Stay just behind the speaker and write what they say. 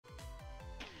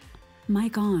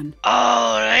Mic on.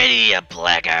 Alrighty, you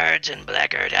blackguards and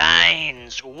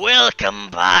blackguardines, welcome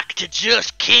back to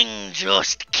Just King,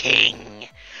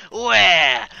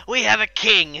 where we have a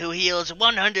king who heals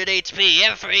 100 HP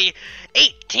every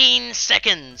 18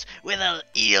 seconds with an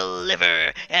eel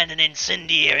liver and an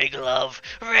incendiary glove,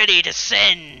 ready to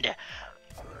send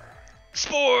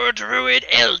Spore Druid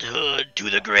Eldhood to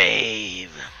the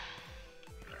grave.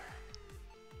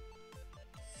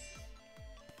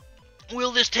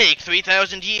 Will this take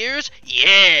 3,000 years?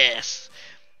 Yes!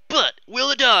 But will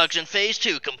the dogs in Phase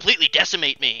 2 completely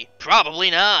decimate me?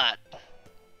 Probably not.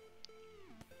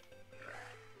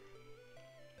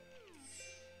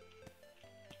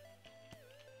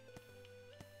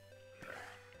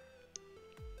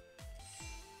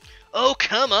 Oh,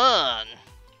 come on!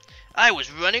 I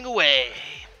was running away.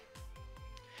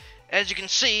 As you can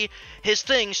see, his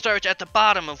thing starts at the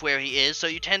bottom of where he is, so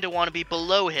you tend to want to be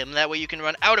below him, that way you can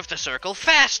run out of the circle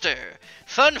faster.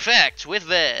 Fun facts with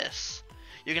this.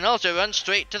 You can also run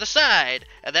straight to the side,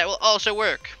 and that will also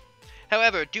work.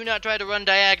 However, do not try to run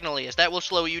diagonally, as that will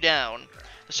slow you down.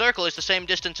 The circle is the same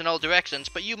distance in all directions,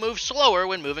 but you move slower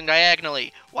when moving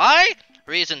diagonally. Why?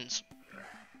 Reasons.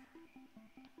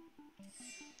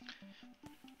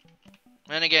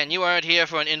 And again, you aren't here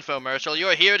for an infomercial,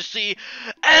 you're here to see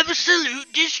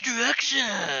absolute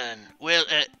destruction! Well,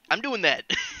 I'm doing that.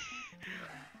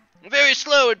 Very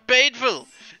slow and painful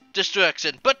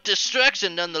destruction, but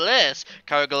destruction nonetheless.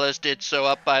 Cargolas did so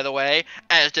up, by the way,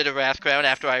 as did a Wrathcrown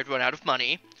after I had run out of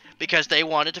money, because they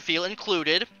wanted to feel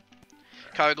included.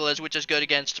 Cargolas, which is good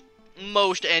against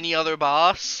most any other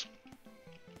boss,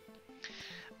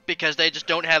 because they just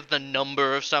don't have the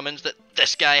number of summons that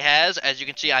this guy has. As you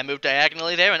can see, I moved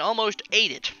diagonally there and almost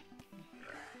ate it.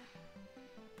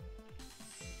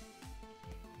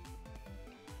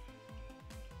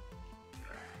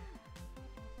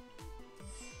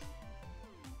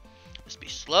 Just be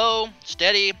slow,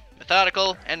 steady,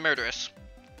 methodical, and murderous.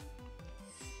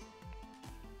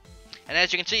 And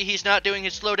as you can see, he's not doing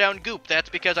his slow down goop. That's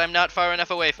because I'm not far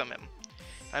enough away from him.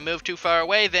 If I move too far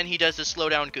away, then he does his slow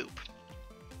down goop.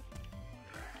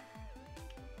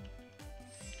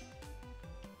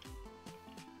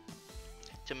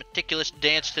 It's a meticulous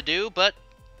dance to do, but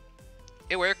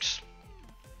it works.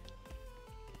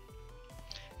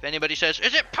 If anybody says,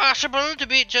 is it possible to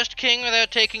beat Just King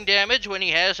without taking damage when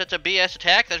he has such a BS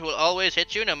attack that will always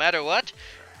hit you no matter what?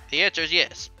 The answer is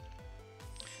yes.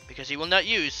 Because he will not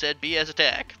use said BS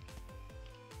attack.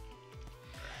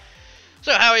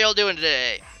 So how are y'all doing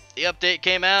today? The update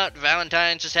came out,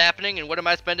 Valentine's is happening, and what am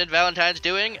I spending Valentine's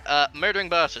doing? Murdering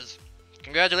bosses.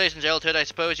 Congratulations, Eldhood, I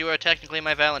suppose you are technically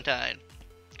my Valentine,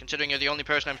 considering you're the only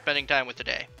person I'm spending time with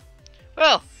today.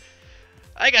 Well,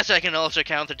 I guess I can also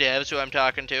count the devs who I'm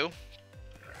talking to,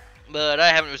 but I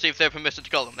haven't received their permission to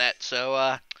call them that,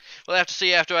 so we'll have to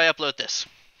see after I upload this.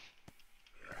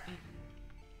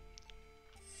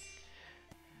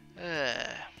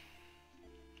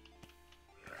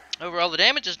 Overall, the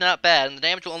damage is not bad, and the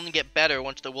damage will only get better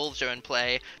once the wolves are in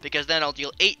play, because then I'll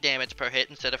deal 8 damage per hit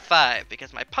instead of 5,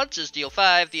 because my punches deal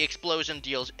 5, the explosion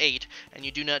deals 8, and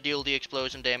you do not deal the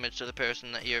explosion damage to the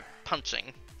person that you're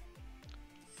punching.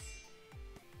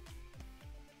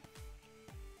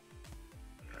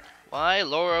 Why?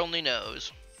 Lore only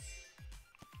knows.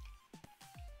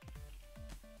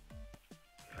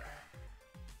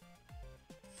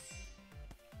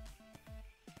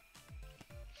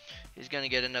 He's gonna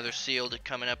get another sealed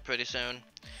coming up pretty soon.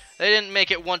 They didn't make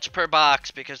it once per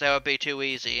box because that would be too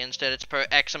easy. Instead, it's per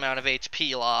X amount of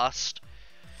HP lost.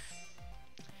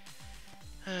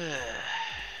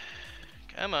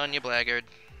 Come on, you blackguard.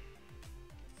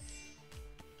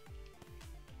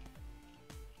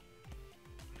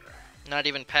 Not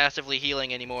even passively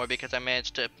healing anymore because I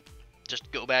managed to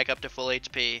just go back up to full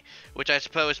HP, which I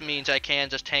suppose means I can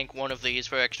just tank one of these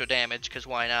for extra damage, because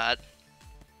why not?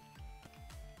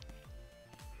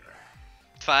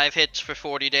 5 hits for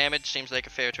 40 damage seems like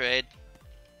a fair trade.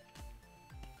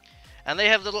 And they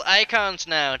have little icons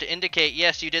now to indicate,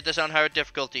 yes, you did this on hard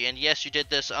difficulty, and yes, you did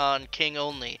this on king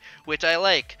only, which I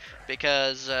like,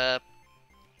 because,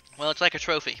 well, it's like a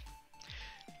trophy.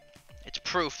 It's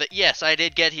proof that, yes, I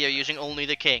did get here using only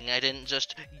the king. I didn't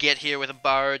just get here with a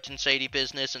barge and shady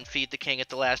business and feed the king at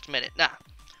the last minute. Nah,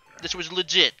 this was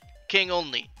legit. King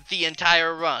only. The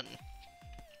entire run.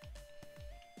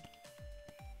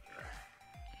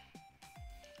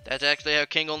 That's actually how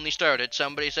king only started.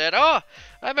 Somebody said, oh,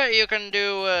 I bet you can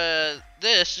do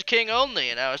this king only.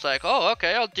 And I was like, oh,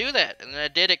 okay, I'll do that. And then I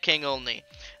did it king only.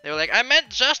 They were like, I meant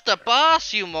just the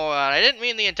boss, you moron. I didn't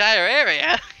mean the entire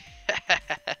area.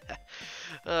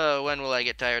 When will I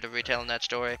get tired of retelling that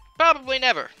story? Probably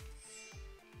never.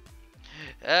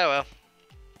 Oh well.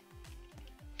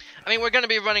 I mean, we're gonna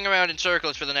be running around in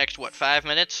circles for the next, what, 5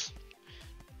 minutes?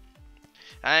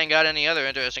 I ain't got any other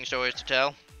interesting stories to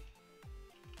tell.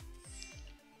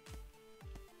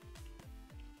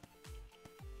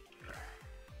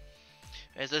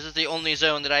 As this is the only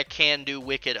zone that I can do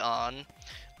Wicked on.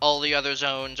 All the other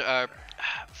zones are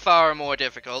far more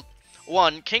difficult.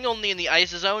 One, King only in the Ice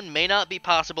Zone may not be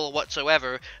possible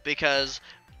whatsoever because,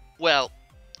 well,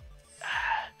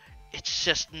 it's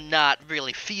just not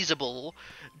really feasible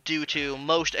due to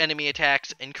most enemy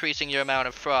attacks increasing your amount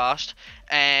of frost,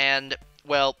 and,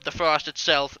 well, the frost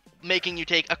itself making you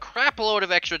take a crap load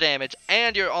of extra damage,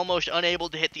 and you're almost unable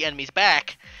to hit the enemy's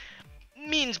back,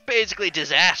 means basically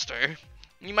disaster.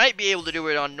 You might be able to do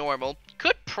it on normal.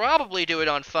 Could probably do it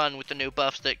on fun with the new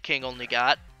buffs that King only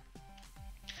got.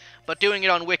 But doing it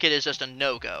on Wicked is just a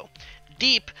no-go.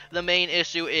 Deep, the main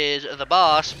issue is the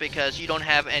boss because you don't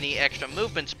have any extra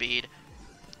movement speed.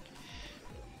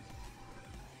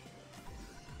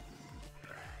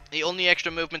 The only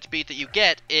extra movement speed that you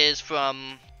get is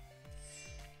from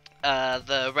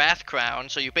the Wrath Crown,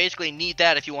 so you basically need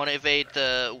that if you want to evade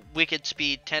the Wicked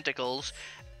Speed tentacles,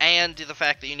 and the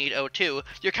fact that you need O2.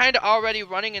 You're kind of already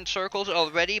running in circles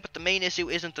already, but the main issue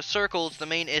isn't the circles, the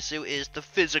main issue is the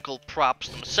physical props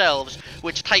themselves,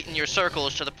 which tighten your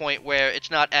circles to the point where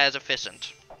it's not as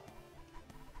efficient.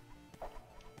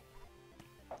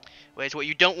 Whereas what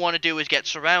you don't want to do is get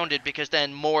surrounded, because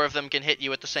then more of them can hit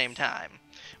you at the same time.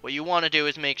 What you want to do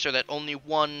is make sure that only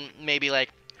one, maybe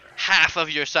like half of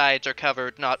your sides are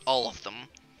covered, not all of them.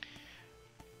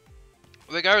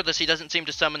 Regardless, he doesn't seem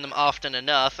to summon them often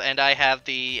enough, and I have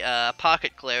the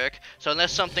Pocket Cleric, so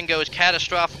unless something goes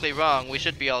catastrophically wrong, we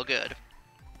should be all good.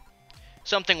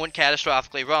 Something went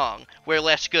catastrophically wrong. We're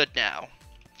less good now.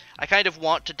 I kind of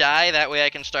want to die, that way I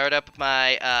can start up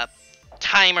my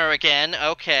timer again.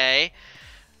 Okay.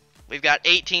 We've got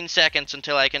 18 seconds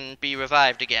until I can be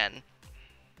revived again.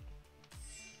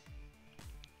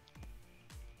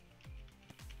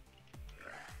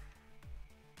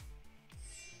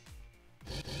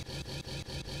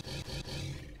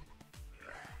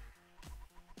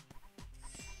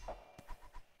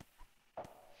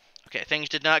 Okay, things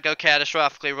did not go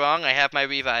catastrophically wrong. I have my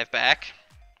revive back.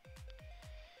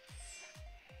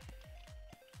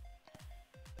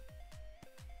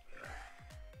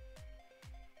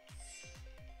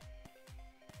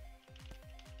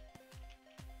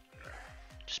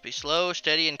 Just be slow,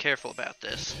 steady, and careful about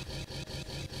this.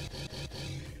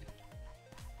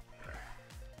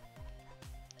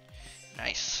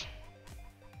 Nice.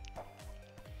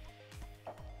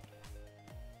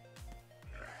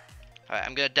 Alright,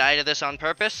 I'm gonna die to this on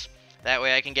purpose. That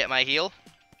way I can get my heal.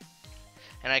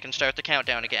 And I can start the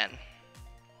countdown again.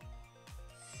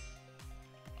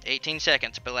 18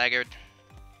 seconds, belaggard.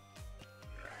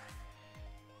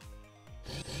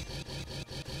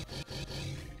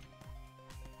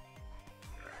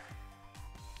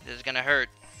 This is gonna hurt.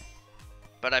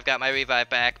 But I've got my revive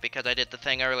back because I did the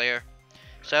thing earlier.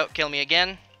 So, kill me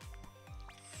again.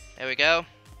 There we go.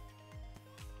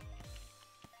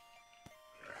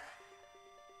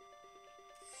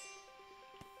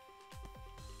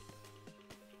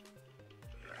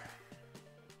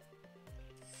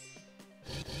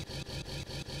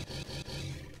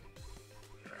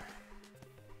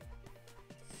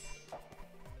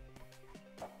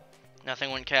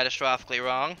 Nothing went catastrophically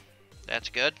wrong. That's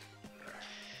good.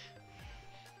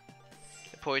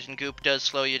 The poison goop does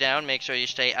slow you down. Make sure you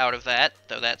stay out of that,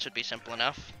 though that should be simple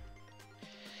enough.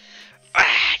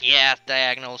 Ah, yeah,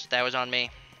 diagonals. That was on me.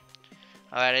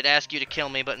 Alright, I'd ask you to kill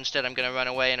me, but instead I'm going to run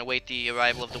away and await the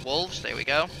arrival of the wolves. There we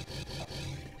go.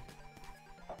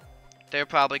 They're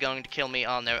probably going to kill me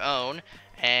on their own,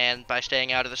 and by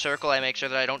staying out of the circle, I make sure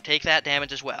that I don't take that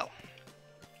damage as well.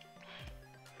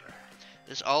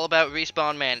 This is all about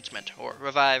respawn management, or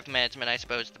revive management, I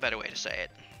suppose is the better way to say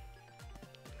it.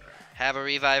 Have a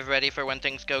revive ready for when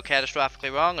things go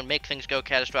catastrophically wrong, and make things go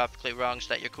catastrophically wrong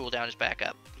so that your cooldown is back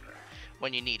up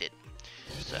when you need it.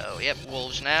 So, yep,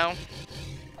 wolves now.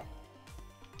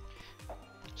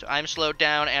 So I'm slowed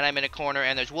down, and I'm in a corner,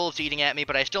 and there's wolves eating at me,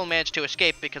 but I still managed to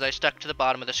escape because I stuck to the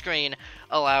bottom of the screen,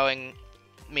 allowing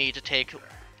me to take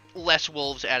less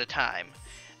wolves at a time.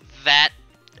 That,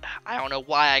 I don't know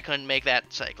why I couldn't make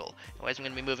that cycle. Otherwise I'm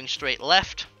going to be moving straight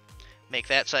left. Make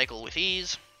that cycle with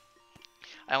ease.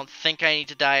 I don't think I need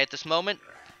to die at this moment,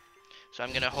 so I'm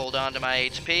going to hold on to my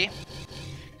HP.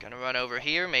 Gonna run over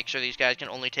here, make sure these guys can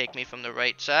only take me from the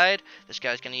right side. This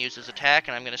guy's going to use his attack,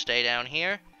 and I'm going to stay down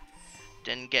here.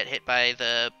 Didn't get hit by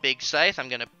the big scythe. I'm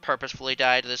going to purposefully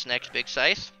die to this next big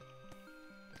scythe.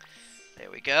 There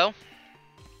we go.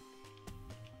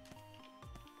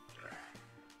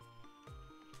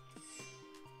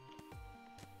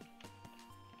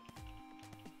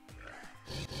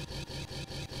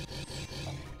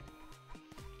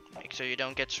 make sure you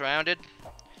don't get surrounded.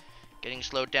 Getting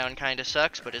slowed down kinda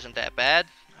sucks, but isn't that bad.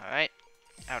 Alright,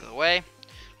 out of the way.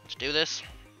 Let's do this.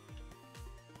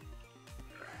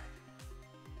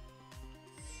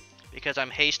 Because I'm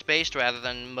haste based rather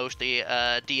than mostly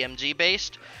DMZ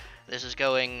based, this is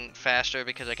going faster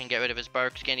because I can get rid of his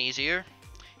barks again easier.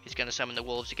 He's gonna summon the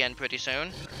wolves again pretty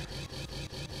soon.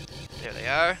 There they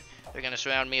are. They're gonna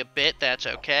surround me a bit, that's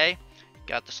okay.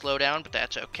 Got the slowdown, but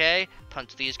that's okay.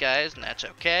 Punch these guys, and that's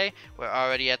okay. We're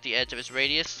already at the edge of his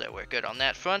radius, so we're good on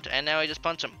that front. And now I just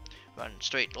punch him. Run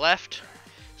straight left.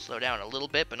 Slow down a little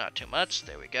bit, but not too much.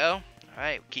 There we go.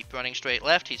 Alright, keep running straight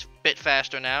left. He's a bit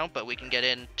faster now, but we can get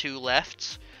in 2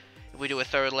 lefts. If we do a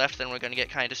 3rd left, then we're going to get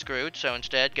kind of screwed. So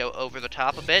instead, go over the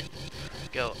top a bit.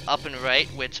 Go up and right,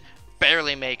 which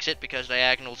barely makes it because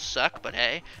diagonals suck, but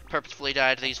hey. Purposefully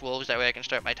die to these wolves, that way I can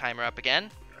start my timer up again.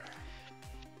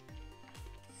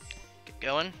 Get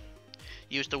going.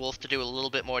 Use the wolf to do a little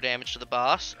bit more damage to the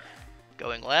boss.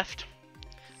 Going left.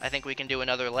 I think we can do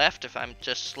another left if I'm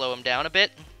just slow him down a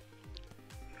bit.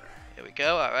 Here we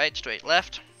go. Alright, straight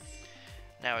left.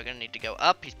 Now we're going to need to go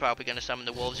up. He's probably going to summon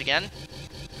the wolves again.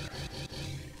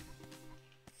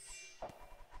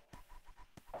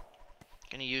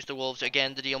 Going to use the wolves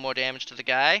again to deal more damage to the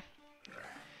guy.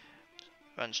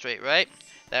 Run straight right.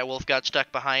 That wolf got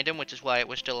stuck behind him, which is why it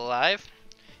was still alive.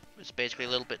 It was basically a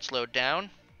little bit slowed down.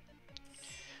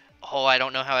 Oh, I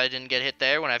don't know how I didn't get hit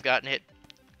there when I've gotten hit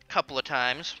a couple of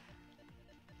times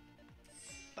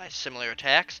by similar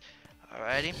attacks.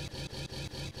 Alrighty.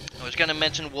 I was going to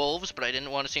mention wolves, but I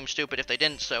didn't want to seem stupid if they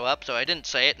didn't sew up, so I didn't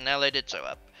say it, and now they did sew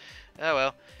up. Oh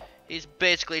well. He's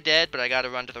basically dead, but I got to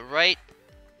run to the right.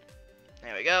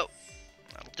 There we go.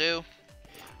 That'll do.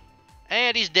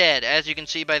 And he's dead, as you can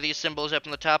see by these symbols up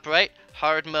in the top right.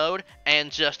 Hard mode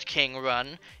and Just King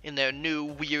run in their new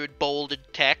weird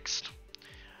bolded text.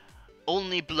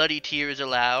 Only bloody tears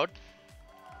allowed.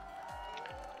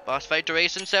 Boss fight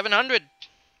duration 700.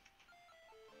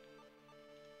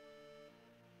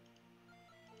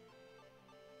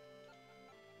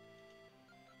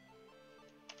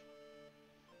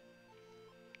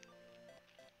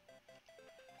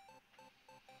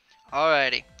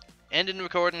 Alrighty. Ending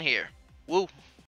recording here. Woo.